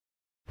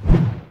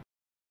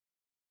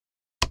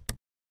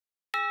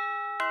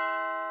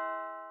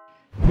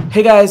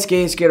Hey guys,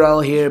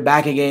 KSKTech here,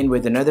 back again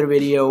with another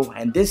video,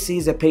 and this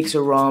is a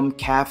Pixel Rom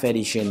CAF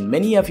edition.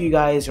 Many of you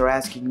guys are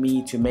asking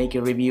me to make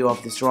a review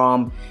of this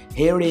ROM.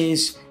 Here it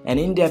is, an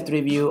in-depth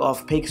review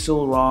of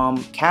Pixel Rom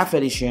CAF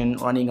edition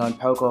running on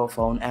Poco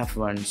phone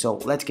F1. So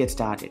let's get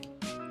started.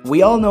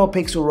 We all know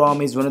Pixel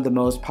ROM is one of the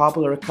most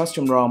popular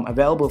custom ROM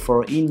available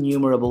for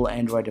innumerable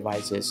Android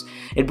devices.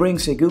 It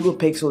brings a Google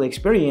Pixel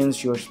experience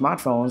to your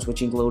smartphones,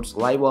 which includes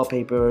live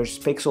wallpapers,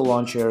 Pixel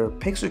launcher,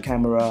 Pixel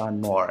camera, and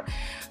more.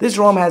 This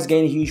ROM has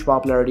gained huge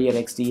popularity at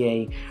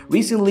XDA.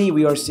 Recently,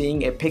 we are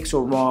seeing a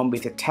Pixel ROM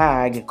with a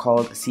tag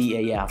called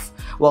CAF.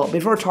 Well,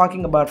 before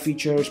talking about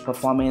features,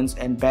 performance,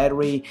 and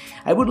battery,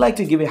 I would like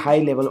to give a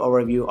high-level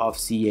overview of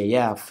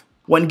CAF.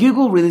 When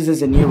Google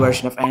releases a new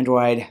version of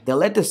Android, they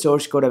let the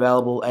source code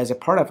available as a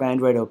part of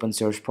Android open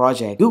source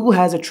project. Google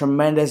has a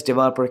tremendous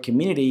developer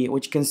community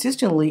which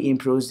consistently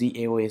improves the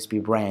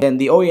AOSP brand. Then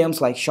the OEMs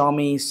like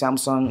Xiaomi,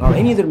 Samsung, or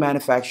any other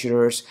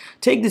manufacturers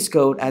take this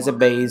code as a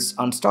base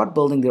and start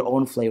building their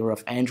own flavor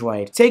of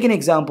Android. Take an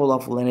example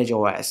of Lineage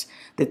OS.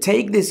 They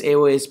take this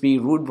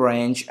AOSP root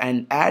branch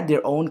and add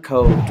their own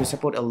code to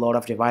support a lot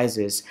of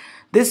devices.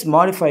 This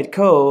modified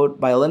code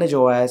by Lineage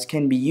OS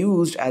can be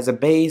used as a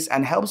base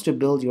and helps to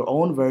build your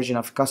own version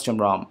of custom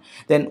ROM.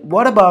 Then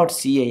what about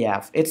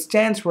CAF? It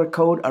stands for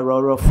Code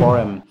Aurora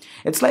Forum.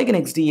 It's like an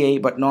XDA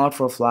but not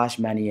for Flash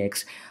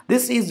maniacs.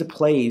 This is the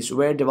place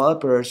where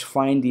developers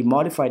find the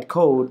modified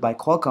code by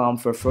Qualcomm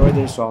for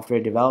further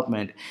software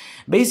development.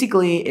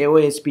 Basically,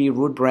 AOSP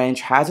root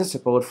branch has a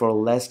support for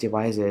less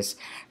devices.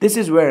 This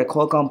is where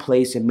Qualcomm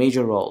plays a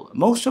major role.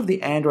 Most of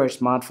the Android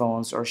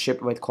smartphones are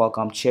shipped with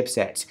Qualcomm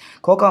chipsets.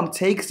 Qualcomm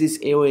takes this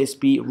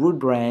AOSP root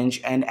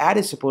branch and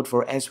adds support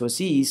for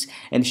SoCs,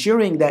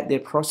 ensuring that their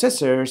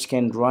processors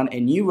can run a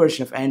new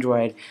version of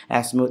Android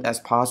as smooth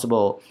as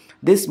possible.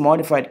 This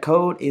modified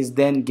code is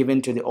then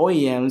given to the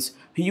OEMs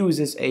who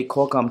uses a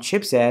Qualcomm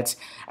chipset,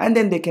 and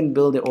then they can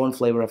build their own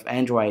flavor of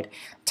Android.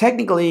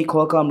 Technically,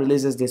 Qualcomm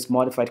releases this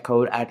modified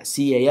code at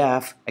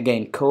CAF,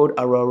 again Code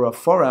Aurora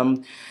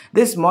Forum.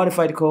 This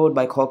modified code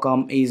by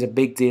Qualcomm is a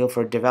big deal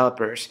for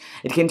developers.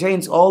 It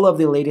contains all of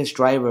the latest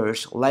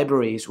drivers,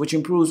 libraries, which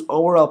improves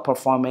overall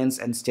performance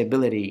and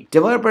stability.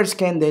 Developers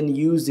can then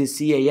use the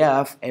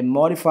CAF, a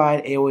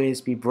modified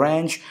AOSP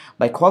branch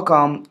by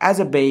Qualcomm, as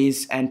a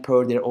base and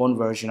port their own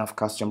version of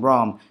custom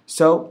ROM.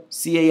 So,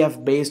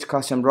 CAF-based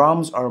custom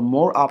ROMs are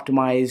more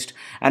optimized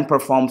and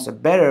performs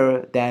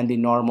better than the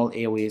normal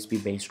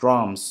AOSP-based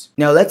ROMs.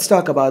 Now let's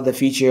talk about the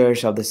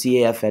features of the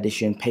CAF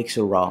edition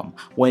Pixel ROM.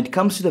 When it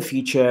comes to the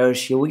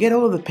features, you will get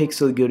all of the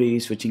Pixel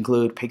goodies, which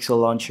include Pixel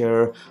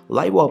launcher,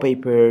 live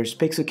wallpapers,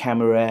 Pixel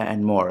camera,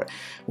 and more.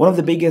 One of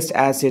the biggest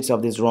assets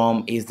of this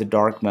ROM is the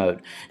dark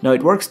mode. Now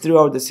it works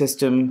throughout the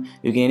system.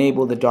 You can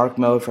enable the dark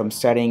mode from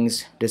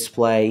settings,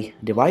 display,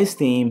 device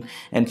theme,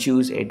 and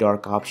choose a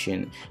dark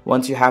option.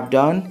 Once you have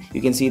done,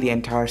 you can see the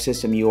entire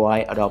system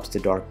UI adopts the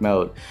dark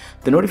mode.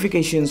 The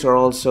notifications are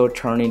also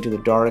turned into the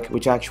dark,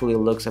 which actually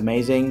looks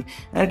amazing,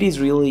 and it is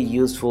really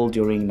useful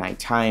during night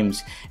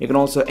times. You can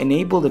also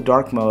enable the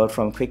dark mode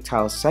from quick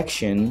tile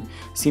section.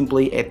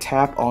 Simply a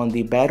tap on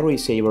the battery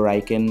saver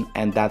icon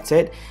and that's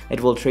it.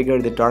 It will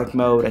trigger the dark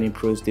mode and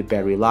improves the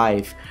battery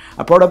life.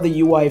 A part of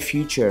the UI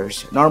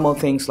features, normal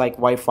things like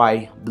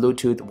Wi-Fi,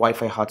 Bluetooth,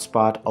 Wi-Fi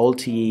hotspot,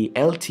 LTE,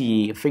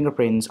 LTE,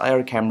 fingerprints,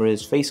 IR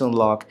cameras, face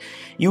unlock,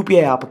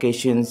 UPI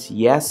applications.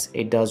 Yes,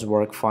 it does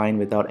work fine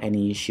without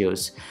any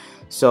issues.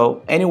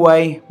 So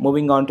anyway,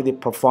 moving on to the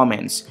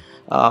performance.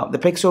 The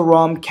Pixel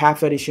ROM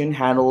CAF edition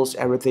handles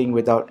everything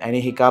without any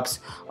hiccups.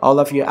 All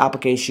of your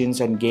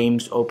applications and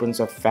games opens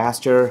up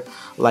faster.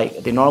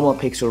 Like the normal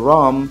Pixel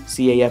ROM,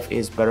 CAF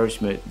is better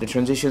smooth. The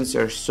transitions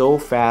are so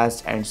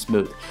fast and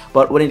smooth.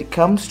 But when it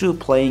comes to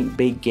playing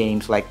big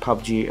games like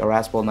PUBG or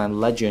Asphalt 9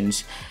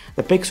 Legends,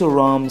 the Pixel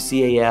ROM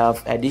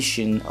CAF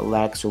edition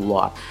lags a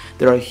lot.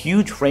 There are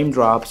huge frame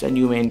drops and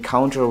you may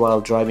encounter while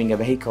driving a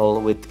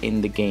vehicle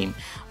within the game.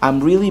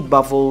 I'm really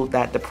baffled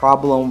at the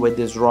problem with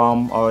this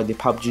ROM or the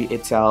PUBG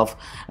itself,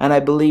 and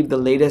I believe the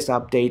latest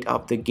update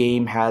of the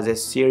game has a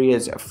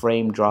serious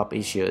frame drop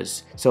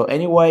issues. So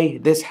anyway,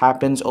 this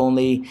happens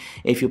only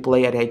if you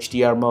play at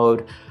HDR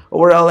mode.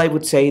 Overall, I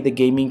would say the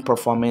gaming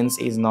performance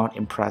is not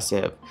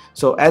impressive.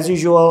 So as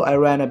usual, I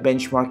ran a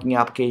benchmarking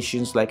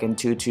applications like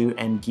Antutu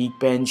and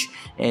Geekbench,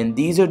 and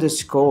these are the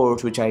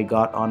scores which I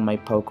got on my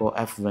Poco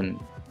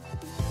F1.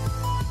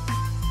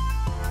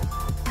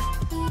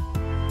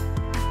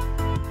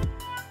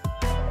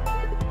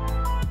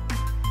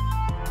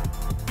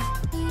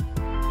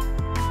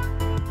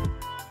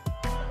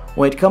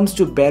 When it comes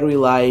to battery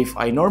life,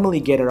 I normally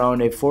get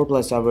around a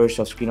 4+ hours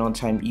of screen on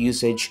time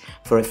usage.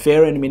 For a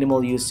fair and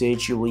minimal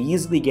usage, you will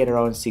easily get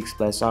around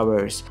 6+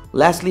 hours.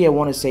 Lastly, I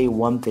want to say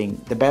one thing.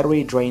 The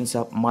battery drains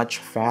up much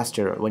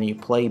faster when you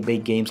play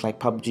big games like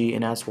PUBG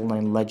and Asphalt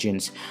 9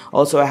 Legends.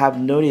 Also, I have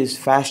noticed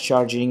fast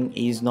charging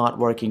is not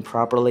working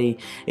properly.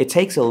 It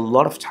takes a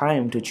lot of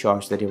time to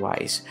charge the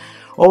device.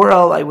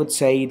 Overall, I would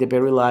say the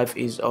battery life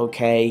is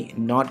okay,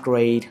 not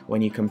great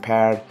when you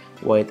compare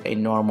with a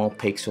normal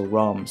Pixel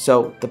ROM.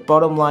 So the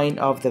bottom line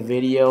of the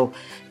video,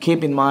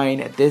 keep in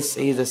mind this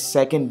is the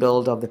second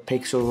build of the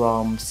Pixel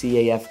ROM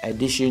CAF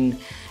edition.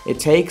 It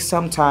takes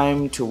some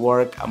time to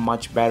work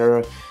much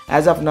better.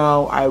 As of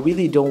now, I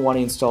really don't want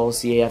to install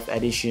CAF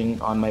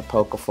edition on my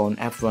Pocophone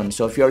F1.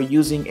 So if you're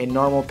using a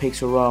normal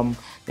Pixel ROM,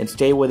 then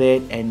stay with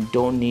it and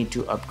don't need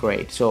to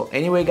upgrade. So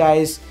anyway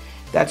guys,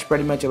 that's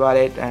pretty much about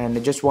it, and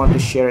I just wanted to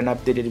share an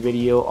updated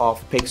video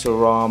of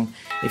Pixel ROM.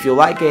 If you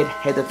like it,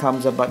 hit the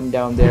thumbs up button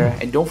down there,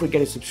 and don't forget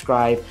to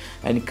subscribe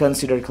and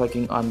consider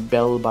clicking on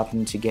bell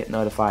button to get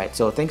notified.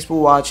 So thanks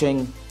for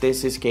watching.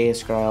 This is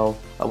KS Kyle.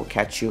 I will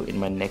catch you in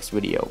my next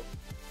video.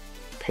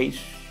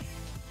 Peace.